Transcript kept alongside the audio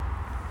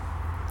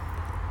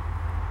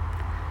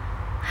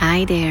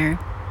Hi there.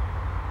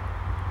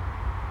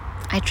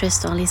 I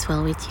trust all is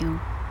well with you.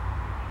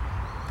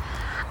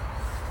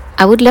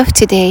 I would love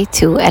today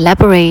to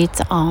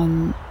elaborate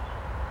on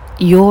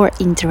your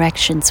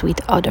interactions with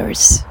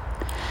others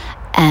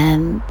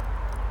and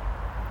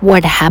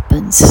what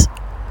happens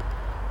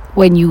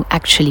when you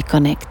actually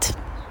connect.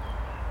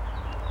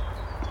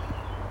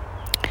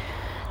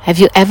 Have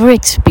you ever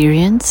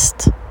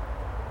experienced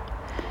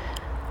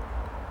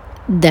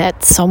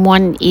that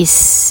someone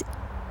is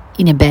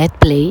in a bad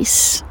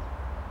place?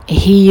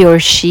 He or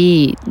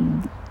she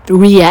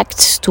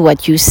reacts to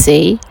what you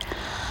say,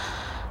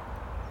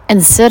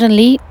 and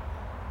suddenly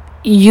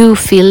you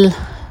feel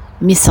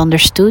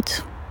misunderstood,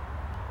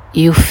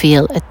 you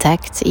feel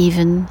attacked,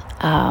 even.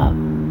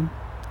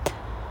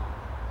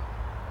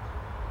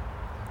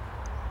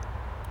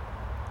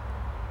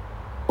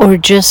 Or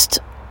just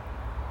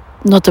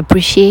not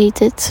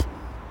appreciated.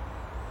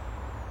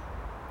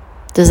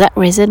 Does that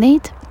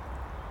resonate?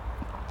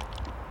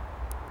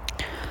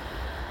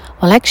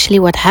 Well, actually,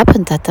 what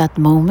happened at that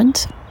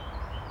moment,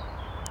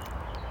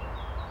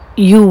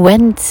 you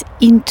went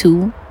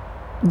into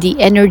the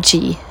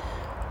energy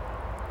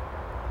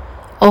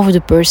of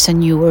the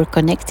person you were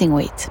connecting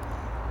with.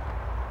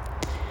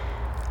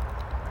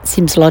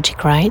 Seems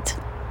logic, right?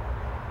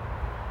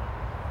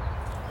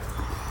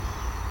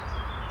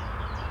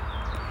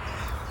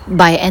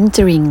 By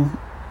entering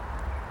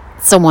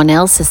someone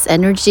else's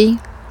energy,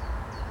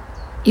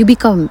 you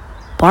become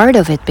part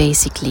of it,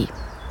 basically.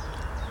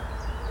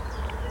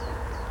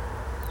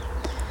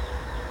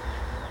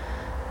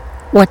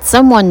 What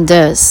someone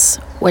does,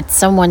 what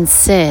someone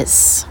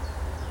says,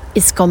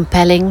 is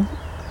compelling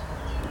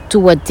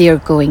to what they're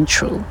going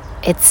through.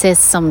 It says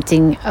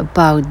something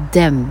about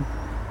them.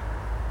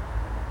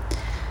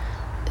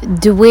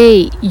 The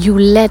way you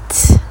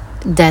let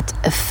that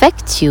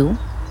affect you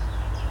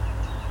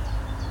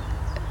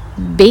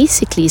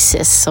basically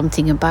says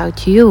something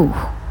about you.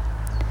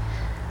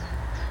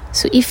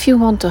 So if you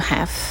want to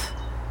have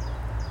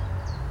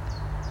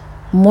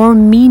more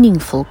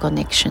meaningful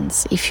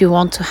connections, if you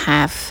want to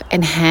have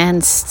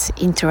enhanced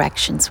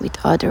interactions with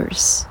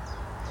others,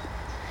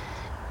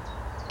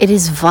 it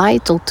is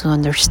vital to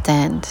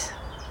understand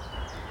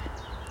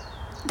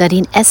that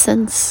in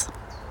essence,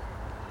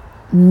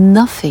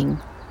 nothing,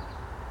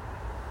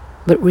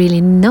 but really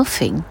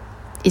nothing,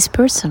 is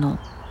personal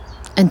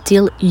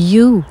until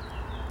you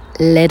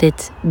let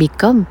it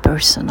become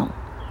personal.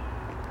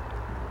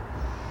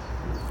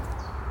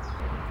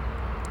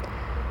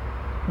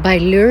 By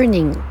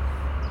learning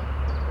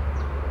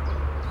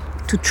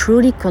to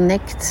truly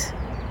connect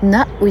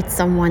not with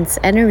someone's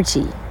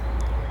energy,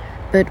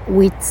 but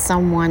with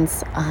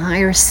someone's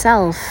higher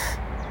self,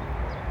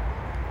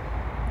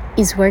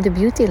 is where the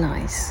beauty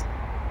lies.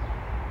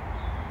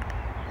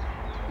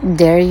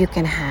 There you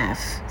can have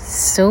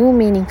so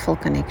meaningful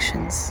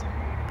connections.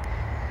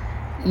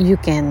 You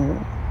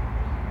can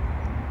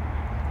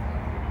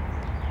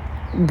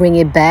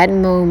bring a bad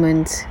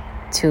moment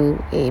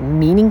to a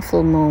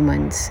meaningful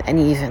moment, and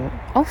even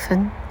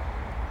often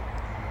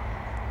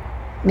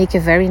make a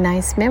very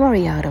nice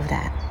memory out of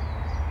that.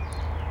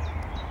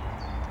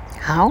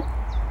 How?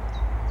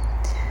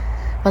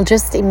 Well,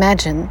 just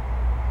imagine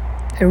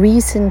a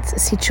recent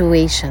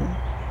situation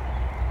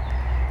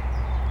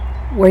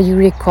where you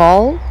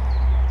recall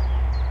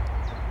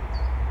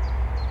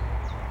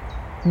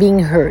being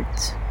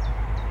hurt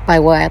by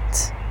what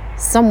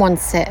someone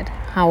said,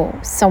 how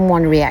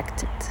someone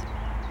reacted.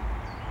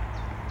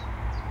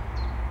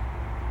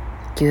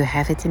 Do you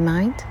have it in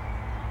mind?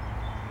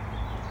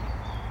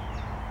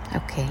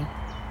 Okay.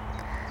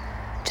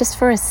 Just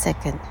for a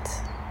second,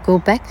 go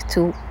back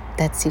to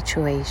that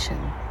situation.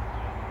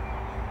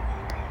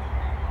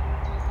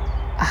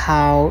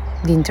 How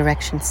the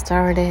interaction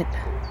started,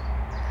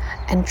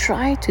 and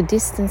try to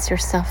distance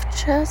yourself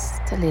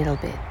just a little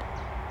bit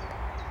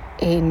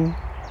in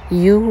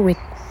you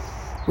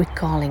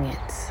recalling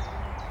it.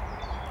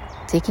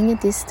 Taking a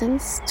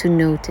distance to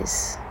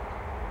notice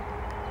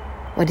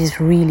what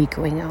is really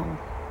going on.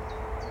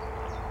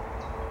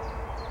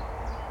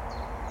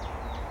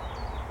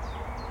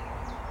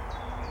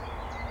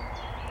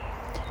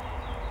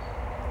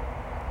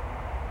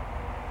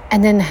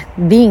 And then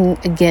being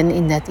again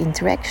in that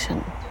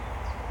interaction.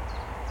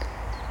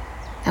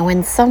 And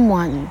when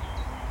someone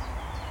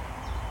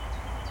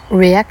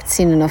reacts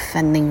in an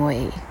offending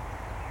way,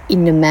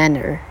 in a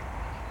manner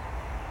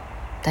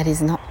that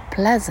is not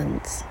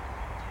pleasant,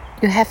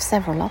 you have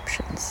several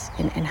options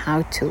in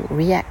how to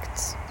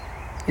react.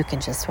 You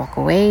can just walk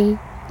away,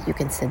 you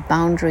can set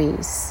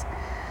boundaries,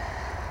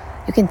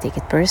 you can take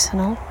it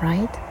personal,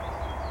 right?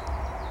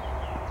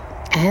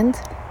 And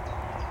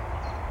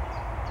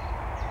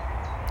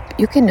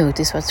you can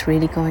notice what's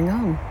really going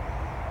on.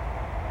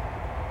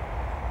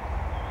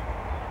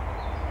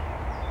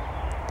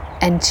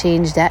 And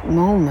change that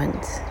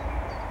moment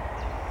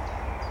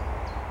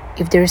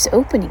if there is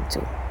opening to.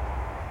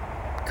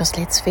 Because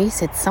let's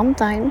face it,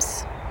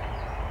 sometimes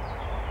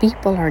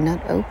people are not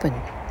open.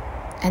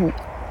 And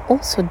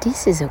also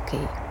this is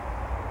okay.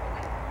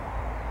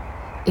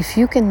 If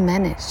you can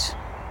manage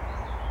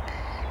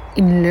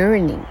in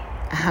learning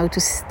how to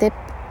step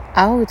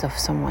out of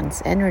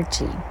someone's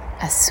energy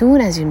as soon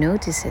as you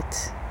notice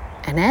it,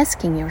 and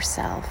asking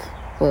yourself,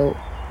 well,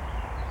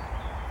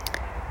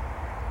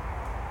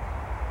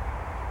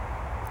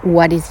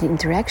 what is the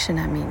interaction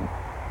I'm in?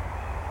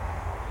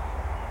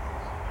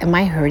 Am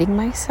I hurting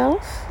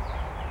myself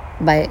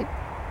by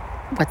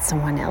what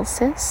someone else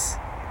says?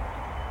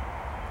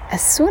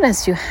 As soon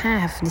as you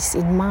have this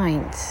in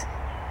mind,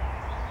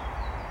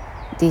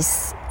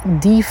 this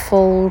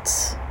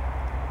default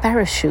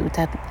parachute,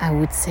 that I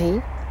would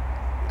say,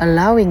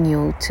 allowing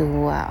you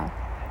to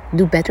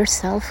do better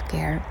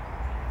self-care,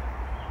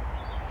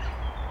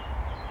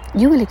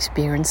 you will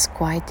experience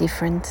quite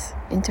different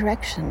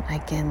interaction, I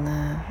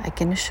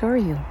can assure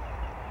you.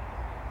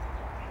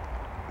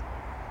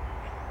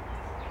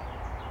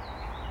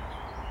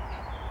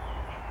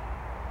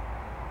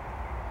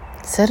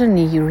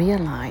 Suddenly you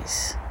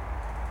realize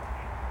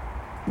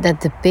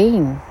that the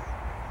pain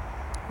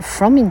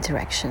from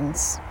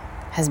interactions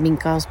has been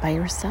caused by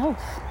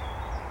yourself.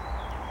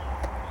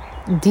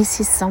 This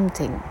is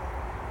something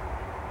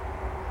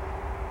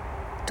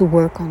to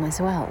work on as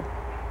well,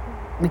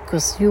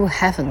 because you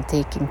haven't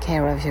taken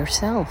care of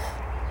yourself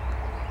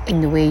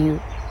in the way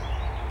you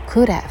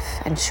could have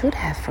and should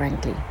have,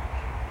 frankly.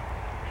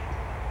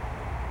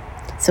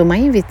 So my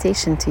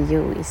invitation to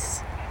you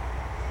is,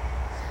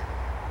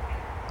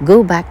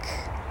 go back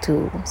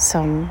to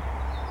some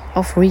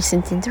of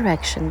recent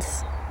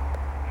interactions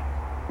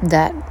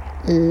that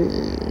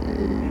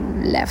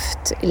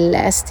left a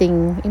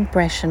lasting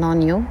impression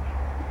on you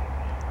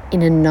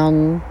in a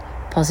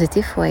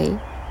non-positive way,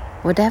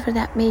 whatever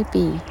that may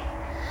be,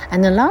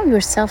 and allow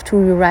yourself to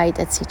rewrite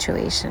that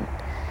situation.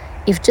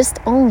 If just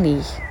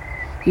only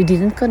you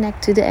didn't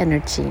connect to the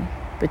energy,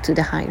 but to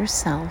the higher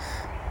self,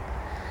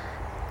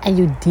 and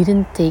you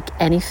didn't take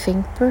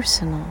anything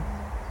personal,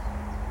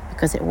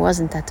 because it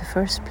wasn't at the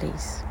first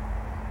place.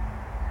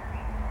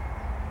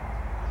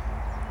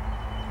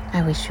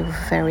 I wish you a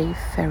very,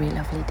 very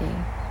lovely day.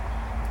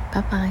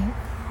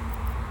 Bye-bye.